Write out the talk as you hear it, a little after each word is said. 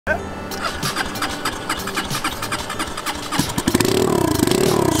This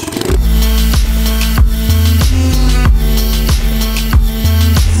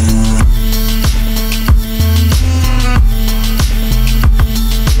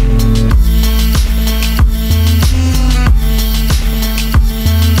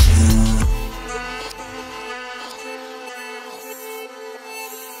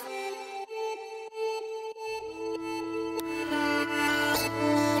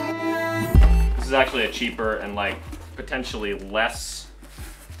is actually a cheaper and like potentially less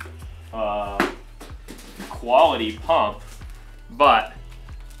quality pump, but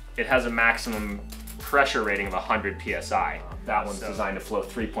it has a maximum pressure rating of 100 psi. That one's designed to flow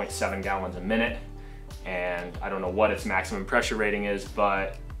 3.7 gallons a minute, and I don't know what its maximum pressure rating is,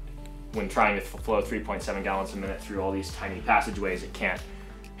 but when trying to flow 3.7 gallons a minute through all these tiny passageways, it can't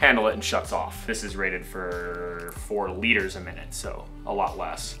handle it and shuts off. This is rated for 4 liters a minute, so a lot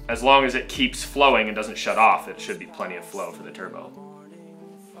less. As long as it keeps flowing and doesn't shut off, it should be plenty of flow for the turbo.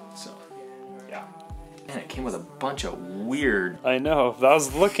 So, yeah. And it came with a bunch of weird... I know, I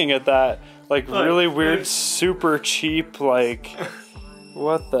was looking at that, like really weird, super cheap, like,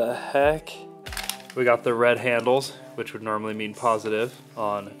 what the heck? We got the red handles, which would normally mean positive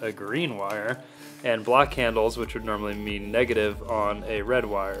on a green wire, and black handles, which would normally mean negative on a red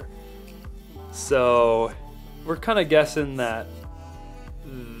wire. So we're kind of guessing that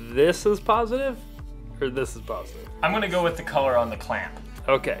this is positive or this is positive. I'm gonna go with the color on the clamp.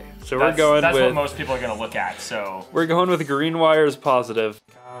 Okay, so we're going that's with... what most people are gonna look at, so... We're going with green wires positive.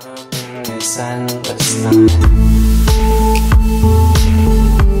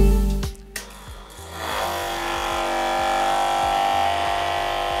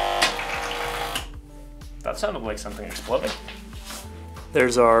 That sounded like something exploding.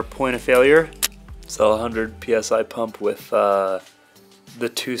 There's our point of failure. It's a 100 psi pump with the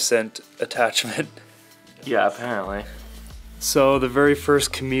 2-cent attachment. Yeah, apparently. So the very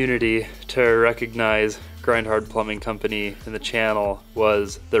first community to recognize Grind Hard Plumbing Company in the channel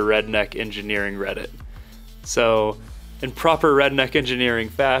was the Redneck Engineering Reddit. So in proper redneck engineering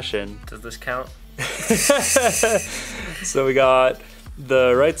fashion... Does this count? So we got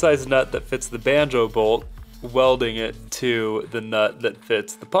the right size nut that fits the banjo bolt, welding it to the nut that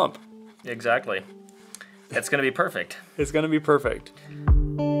fits the pump. Exactly. It's gonna be perfect. It's gonna be perfect.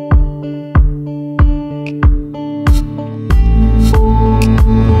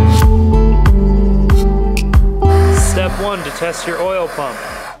 Step 1 to test your oil pump.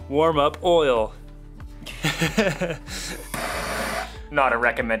 Warm up oil. Not a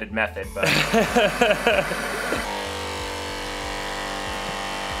recommended method, but...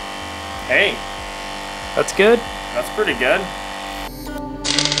 Hey. That's good. That's pretty good.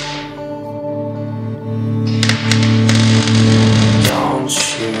 Don't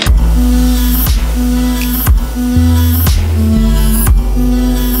shoot.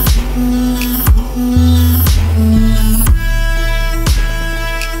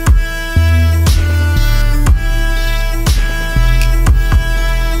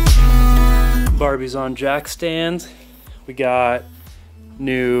 Barbie's on jack stands. We got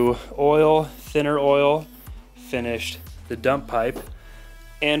new oil, thinner oil, finished the dump pipe,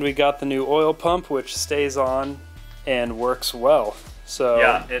 and we got the new oil pump, which stays on and works well. So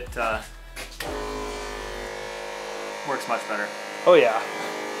yeah, it works much better. Oh yeah.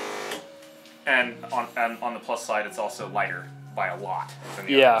 And on the plus side, it's also lighter by a lot than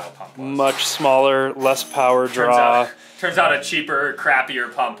the yeah, other oil pump was. Much smaller, less power draw. Turns out a cheaper,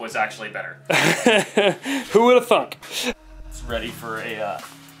 crappier pump was actually better. Who would have thunk? It's ready for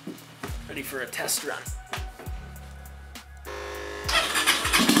a test run.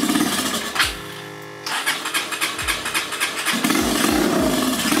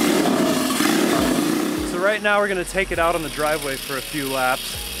 So right now we're gonna take it out on the driveway for a few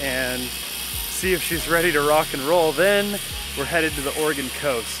laps and see if she's ready to rock and roll. Then we're headed to the Oregon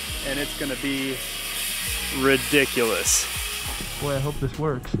coast and it's gonna be ridiculous. Boy, I hope this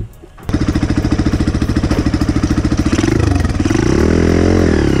works.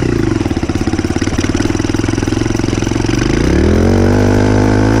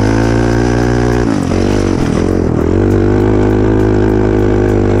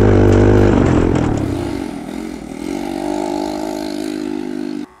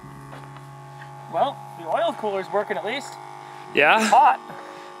 Well, the oil cooler's working at least. Yeah? It's hot.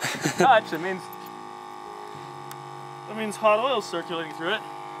 Touch, it means hot oil circulating through it.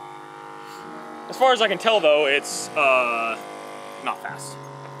 As far as I can tell though, it's not fast.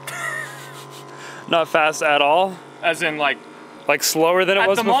 Not fast at all? As in like Like slower than it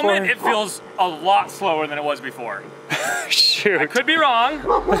was before? At the moment, it feels a lot slower than it was before. Shoot. I could be wrong,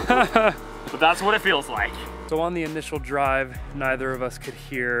 but that's what it feels like. So on the initial drive, neither of us could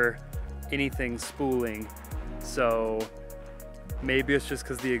hear anything spooling. So maybe it's just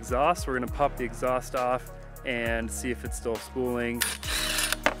because the exhaust. We're gonna pop the exhaust off and see if it's still spooling.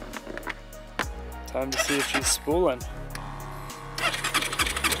 Time to see if she's spooling.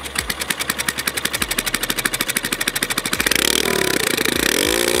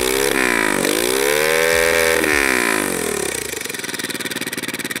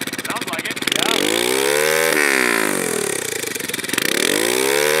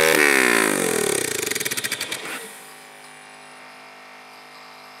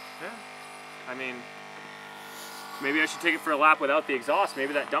 I mean, maybe I should take it for a lap without the exhaust.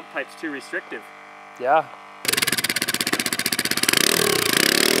 Maybe that dump pipe's too restrictive. Yeah.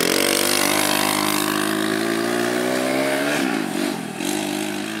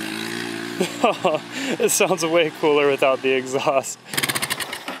 It sounds way cooler without the exhaust.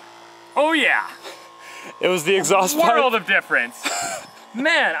 Oh yeah. It was the exhaust pipe? World of difference.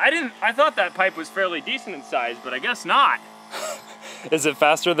 Man, I thought that pipe was fairly decent in size, but I guess not. Is it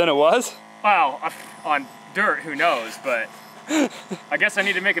faster than it was? Well, on dirt, who knows, but I guess I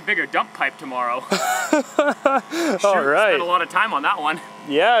need to make a bigger dump pipe tomorrow. All right. Spent a lot of time on that one.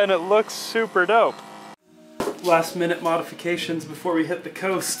 Yeah, and it looks super dope. Last minute modifications before we hit the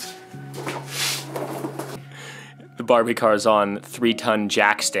coast. The Barbie car's on 3-ton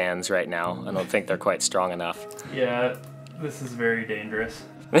jack stands right now. I don't think they're quite strong enough. Yeah, this is very dangerous.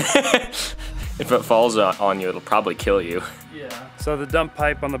 If it falls on you, it'll probably kill you. Yeah. So the dump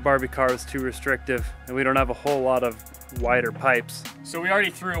pipe on the Barbie car is too restrictive, and we don't have a whole lot of wider pipes. So we already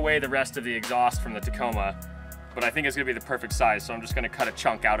threw away the rest of the exhaust from the Tacoma, but I think it's gonna be the perfect size, so I'm just gonna cut a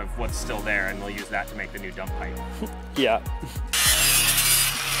chunk out of what's still there, and we'll use that to make the new dump pipe. Yeah.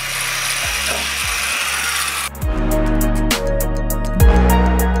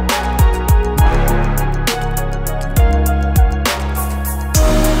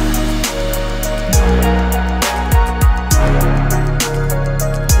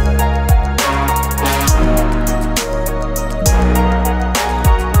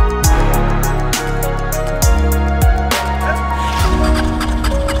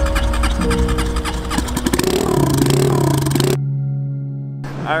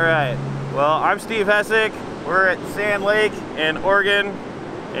 Alright, well, I'm Steve Hessick. We're at Sand Lake in Oregon,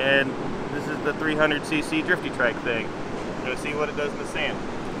 and this is the 300cc drifty trike thing. We're gonna see what it does in the sand.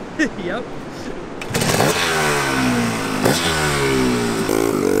 Yep.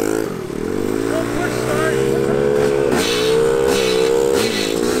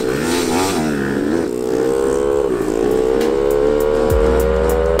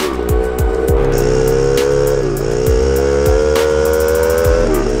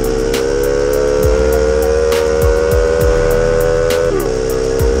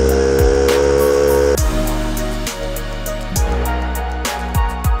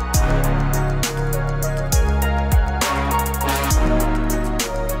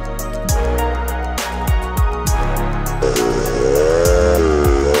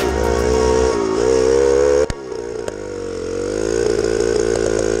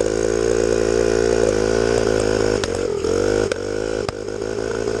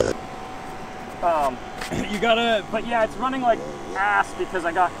 But yeah, it's running like ass because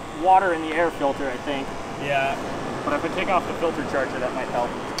I got water in the air filter, I think. Yeah. But if I take off the filter charger, that might help.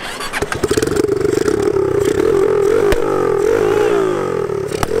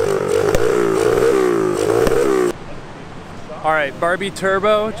 All right, Barbie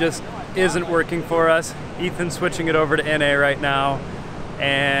Turbo just isn't working for us. Ethan's switching it over to NA right now,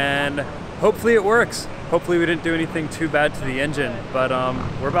 and hopefully it works. Hopefully we didn't do anything too bad to the engine, but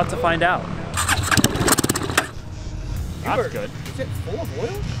we're about to find out. That's good. Is it full of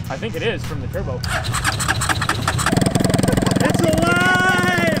oil? I think it is from the turbo. It's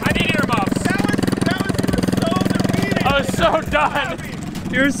alive! I need earmuffs. That was so defeated. I was so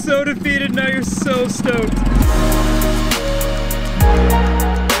done. You're so defeated, now you're so stoked.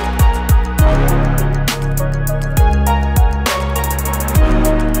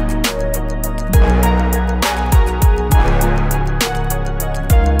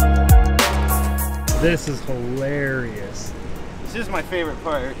 This is hilarious. This is my favorite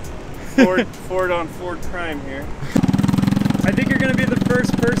part. Ford on Ford crime here. I think you're gonna be the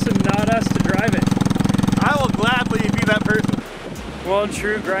first person not us to drive it. I will gladly be that person. Well, in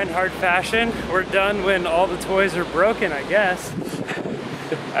true grind hard fashion, we're done when all the toys are broken, I guess.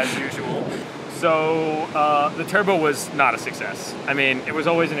 As usual. So the turbo was not a success. I mean, it was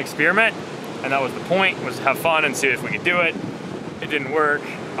always an experiment, and that was the point, was have fun and see if we could do it. didn't work.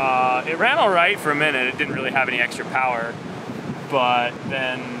 It ran all right for a minute. It didn't really have any extra power, but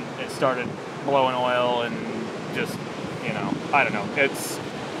then it started blowing oil and just, you know, I don't know.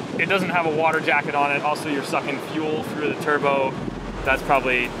 It doesn't have a water jacket on it. Also, you're sucking fuel through the turbo. That's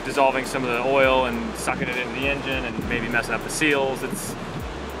probably dissolving some of the oil and sucking it into the engine and maybe messing up the seals. It's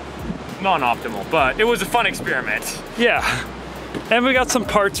non-optimal, but it was a fun experiment. Yeah, and we got some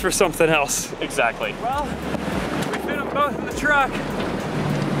parts for something else. Exactly. Well, we fit them both in the truck,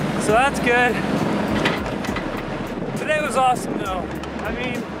 so that's good. Today was awesome though. I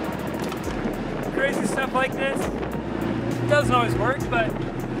mean, crazy stuff like this doesn't always work, but